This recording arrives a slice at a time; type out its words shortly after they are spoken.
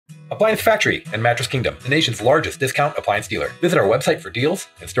Appliance Factory and Mattress Kingdom, the nation's largest discount appliance dealer. Visit our website for deals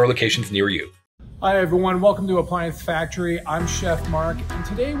and store locations near you. Hi everyone, welcome to Appliance Factory. I'm Chef Mark, and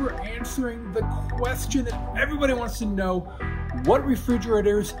today we're answering the question that everybody wants to know: what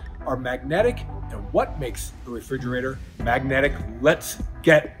refrigerators are magnetic and what makes a refrigerator magnetic? Let's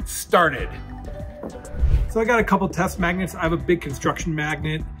get started. So I got a couple test magnets. I have a big construction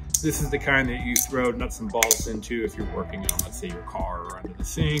magnet. This is the kind that you throw nuts and bolts into if you're working on, let's say, your car or under the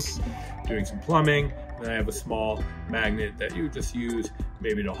sink, doing some plumbing. Then I have a small magnet that you just use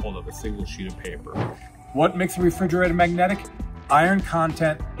maybe to hold up a single sheet of paper. What makes a refrigerator magnetic? Iron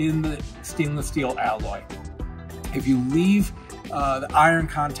content in the stainless steel alloy. If you leave the iron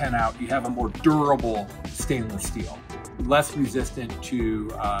content out, you have a more durable stainless steel, less resistant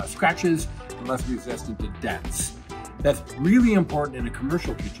to scratches and less resistant to dents. That's really important in a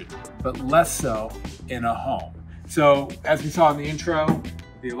commercial kitchen, but less so in a home. So as we saw in the intro,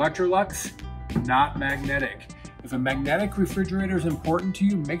 the Electrolux, not magnetic. If a magnetic refrigerator is important to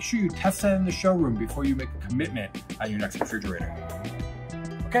you, make sure you test that in the showroom before you make a commitment on your next refrigerator.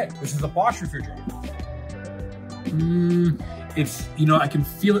 Okay, this is a Bosch refrigerator. It's, I can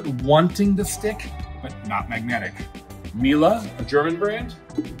feel it wanting to stick, but not magnetic. Miele, a German brand.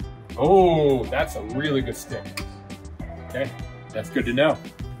 Oh, that's a really good stick. Okay, that's good to know.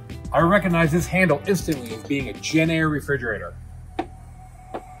 I recognize this handle instantly as being a Genair refrigerator.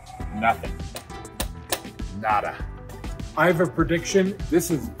 Nothing. Nada. I have a prediction. This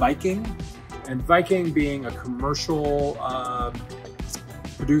is Viking, and Viking being a commercial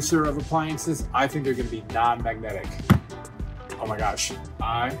producer of appliances, I think they're going to be non-magnetic. Oh my gosh,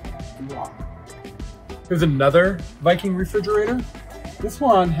 I am wrong. Here's another Viking refrigerator. This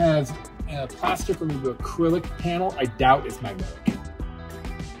one has plastic or maybe acrylic panel. I doubt it's magnetic.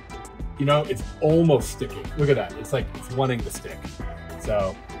 It's almost sticking. Look at that. It's like it's wanting to stick.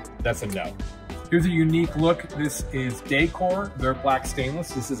 So that's a no. Here's a unique look. This is Decor. They're black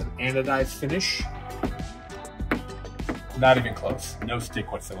stainless. This is an anodized finish. Not even close. No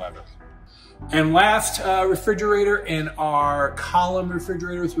stick whatsoever. And last refrigerator in our column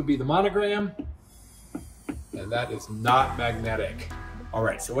refrigerators would be the Monogram. And that is not magnetic. All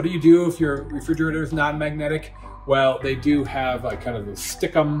right, so what do you do if your refrigerator is not magnetic? Well, they do have like kind of a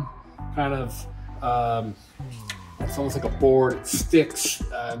stickum kind of, it's almost like a board, it sticks,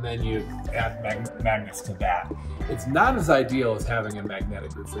 and then you add magnets to that. It's not as ideal as having a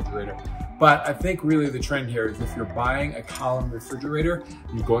magnetic refrigerator, but I think really the trend here is if you're buying a column refrigerator,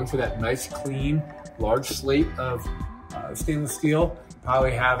 you're going for that nice, clean, large slate of stainless steel,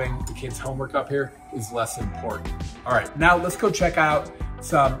 probably having the kids' homework up here is less important. All right, now let's go check out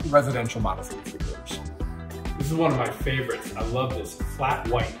some residential models of refrigerators. This is one of my favorites. I love this flat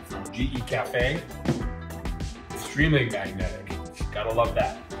white from GE Cafe. Extremely magnetic. Gotta love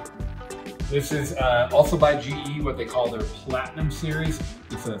that. This is also by GE, what they call their Platinum series.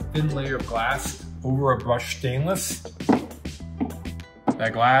 It's a thin layer of glass over a brushed stainless.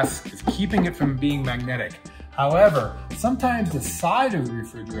 That glass is keeping it from being magnetic. However, sometimes the side of the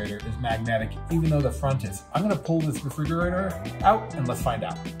refrigerator is magnetic, even though the front is. I'm gonna pull this refrigerator out and let's find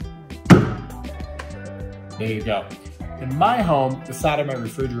out. There you go. In my home, the side of my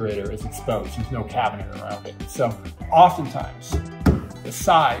refrigerator is exposed. There's no cabinet around it. So oftentimes, the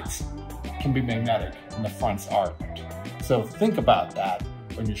sides can be magnetic and the fronts aren't. So think about that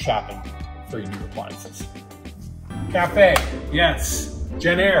when you're shopping for your new appliances. Cafe, yes.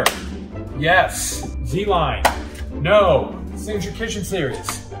 Genair, yes. Z-Line, no. Signature Kitchen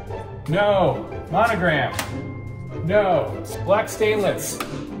Series, no. Monogram, no. Black stainless,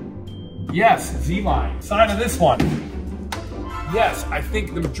 yes. Z-Line. Side of this one, yes. I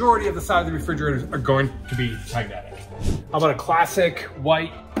think the majority of the side of the refrigerators are going to be magnetic. How about a classic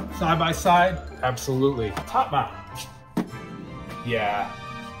white side-by-side? Absolutely. Top mount, yeah.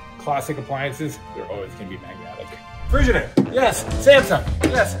 Classic appliances, they're always going to be magnetic. Frigidaire, yes. Samsung,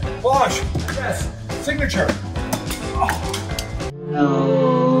 yes. Bosch, yes. Signature. Oh.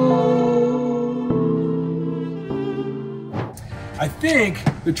 I think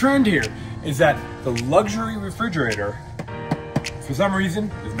the trend here is that the luxury refrigerator, for some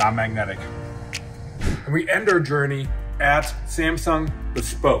reason, is not magnetic. And we end our journey at Samsung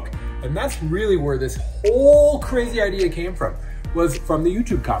Bespoke. And that's really where this whole crazy idea came from, was from the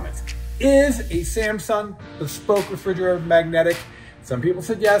YouTube comments. Is a Samsung Bespoke refrigerator magnetic? Some people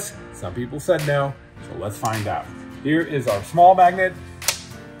said yes, some people said no. So let's find out. Here is our small magnet,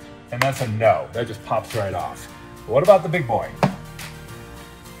 and that's a no. That just pops right off. But what about the big boy?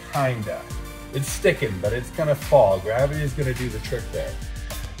 Kinda. It's sticking, but it's gonna fall. Gravity is gonna do the trick there.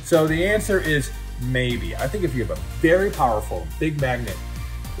 So the answer is maybe. I think if you have a very powerful big magnet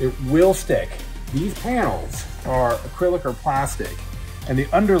it will stick. These panels are acrylic or plastic, and the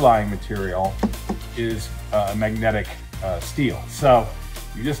underlying material is magnetic steel. So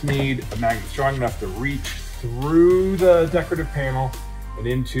you just need a magnet strong enough to reach through the decorative panel and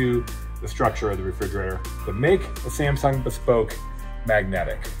into the structure of the refrigerator to make a Samsung Bespoke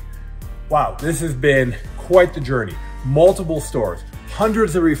magnetic. Wow, this has been quite the journey. Multiple stores,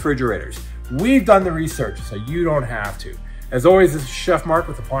 hundreds of refrigerators. We've done the research so you don't have to. As always, this is Chef Mark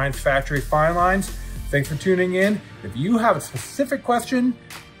with Appliance Factory Fine Lines. Thanks for tuning in. If you have a specific question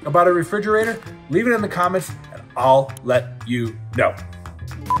about a refrigerator, leave it in the comments and I'll let you know.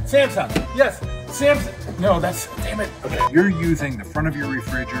 Samsung, yes, Samsung. No, that's, damn it. Okay. You're using the front of your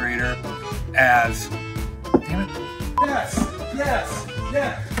refrigerator as, damn it. Yes, yes,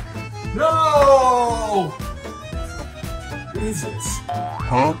 yes. No! Jesus.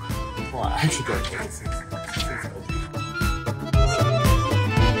 Huh? Well, I actually got